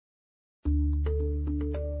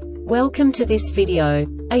Welcome to this video.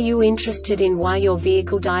 Are you interested in why your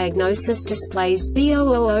vehicle diagnosis displays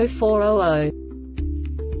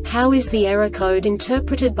B0004-00? How is the error code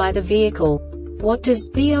interpreted by the vehicle? What does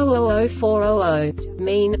B0004-00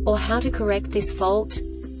 mean, or how to correct this fault?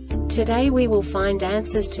 Today we will find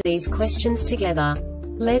answers to these questions together.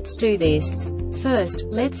 Let's do this. First,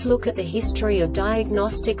 let's look at the history of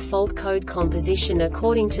diagnostic fault code composition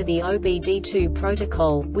according to the OBD2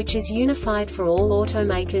 protocol, which is unified for all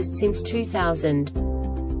automakers since 2000.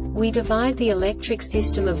 We divide the electric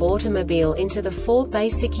system of automobile into the four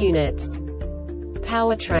basic units: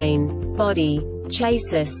 powertrain, body,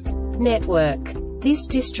 chassis, network. This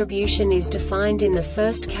distribution is defined in the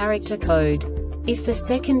first character code. If the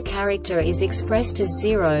second character is expressed as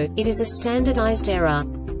 0, it is a standardized error.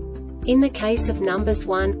 In the case of numbers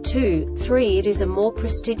 1, 2, 3, it is a more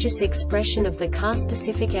prestigious expression of the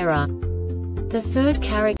car-specific error. The third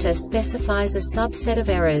character specifies a subset of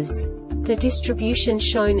errors. The distribution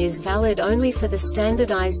shown is valid only for the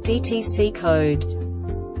standardized DTC code.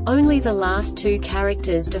 Only the last two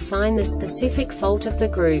characters define the specific fault of the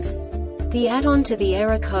group. The add-on to the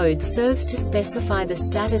error code serves to specify the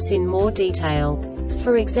status in more detail.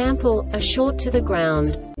 For example, a short to the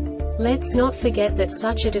ground. Let's not forget that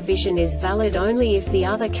such a division is valid only if the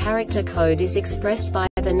other character code is expressed by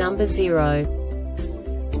the number 0.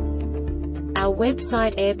 Our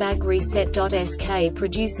website airbagreset.sk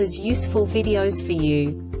produces useful videos for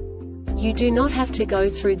you. You do not have to go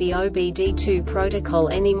through the OBD2 protocol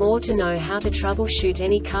anymore to know how to troubleshoot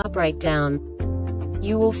any car breakdown.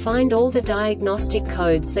 You will find all the diagnostic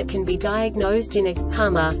codes that can be diagnosed in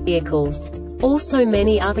Hummer vehicles. Also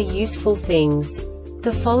many other useful things.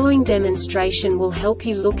 The following demonstration will help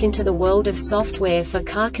you look into the world of software for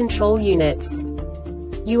car control units.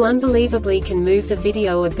 You unbelievably can move the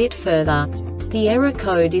video a bit further. The error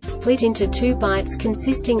code is split into 2 bytes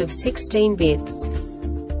consisting of 16 bits.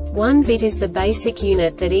 1 bit is the basic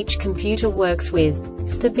unit that each computer works with.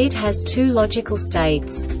 The bit has 2 logical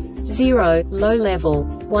states: 0, low level,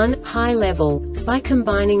 1, high level. By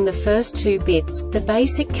combining the first 2 bits, the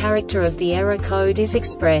basic character of the error code is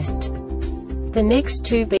expressed. The next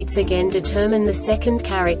 2 bits again determine the second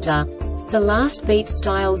character. The last beat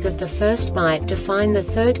styles of the first byte define the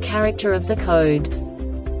third character of the code.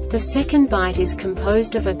 The second byte is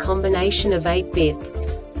composed of a combination of 8 bits.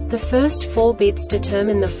 The first 4 bits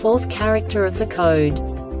determine the fourth character of the code.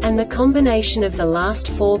 And the combination of the last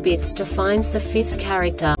 4 bits defines the fifth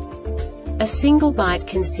character. A single byte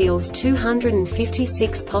conceals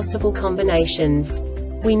 256 possible combinations.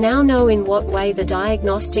 We now know in what way the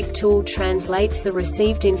diagnostic tool translates the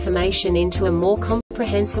received information into a more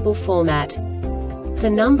comprehensible format.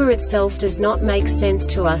 The number itself does not make sense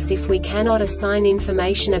to us if we cannot assign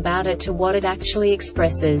information about it to what it actually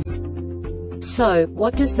expresses. So,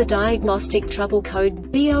 what does the Diagnostic Trouble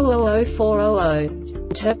Code B0004-00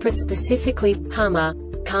 interpret specifically for Hummer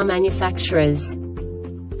car manufacturers?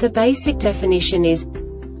 The basic definition is: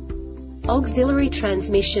 auxiliary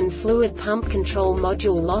transmission fluid pump control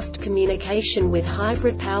module lost communication with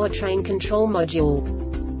hybrid powertrain control module.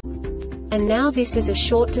 And now this is a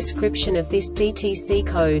short description of this DTC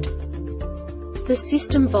code. The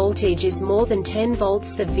system voltage is more than 10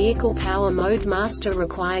 volts. The vehicle power mode master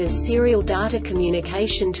requires serial data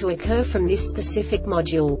communication to occur from this specific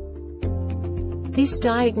module. This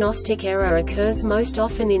diagnostic error occurs most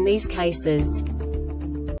often in these cases: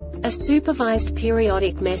 a supervised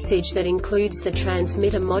periodic message that includes the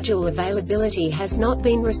transmitter module availability has not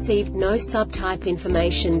been received. No subtype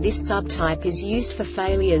information. This subtype is used for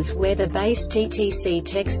failures where the base DTC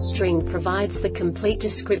text string provides the complete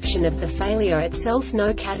description of the failure itself.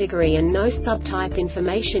 No category and no subtype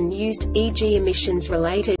information used, e.g. emissions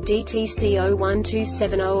related DTC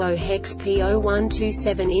 012700 hex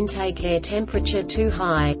P0127 intake air temperature too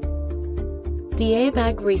high. The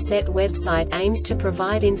Airbag Reset website aims to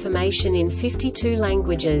provide information in 52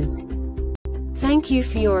 languages. Thank you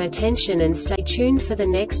for your attention and stay tuned for the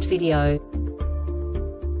next video.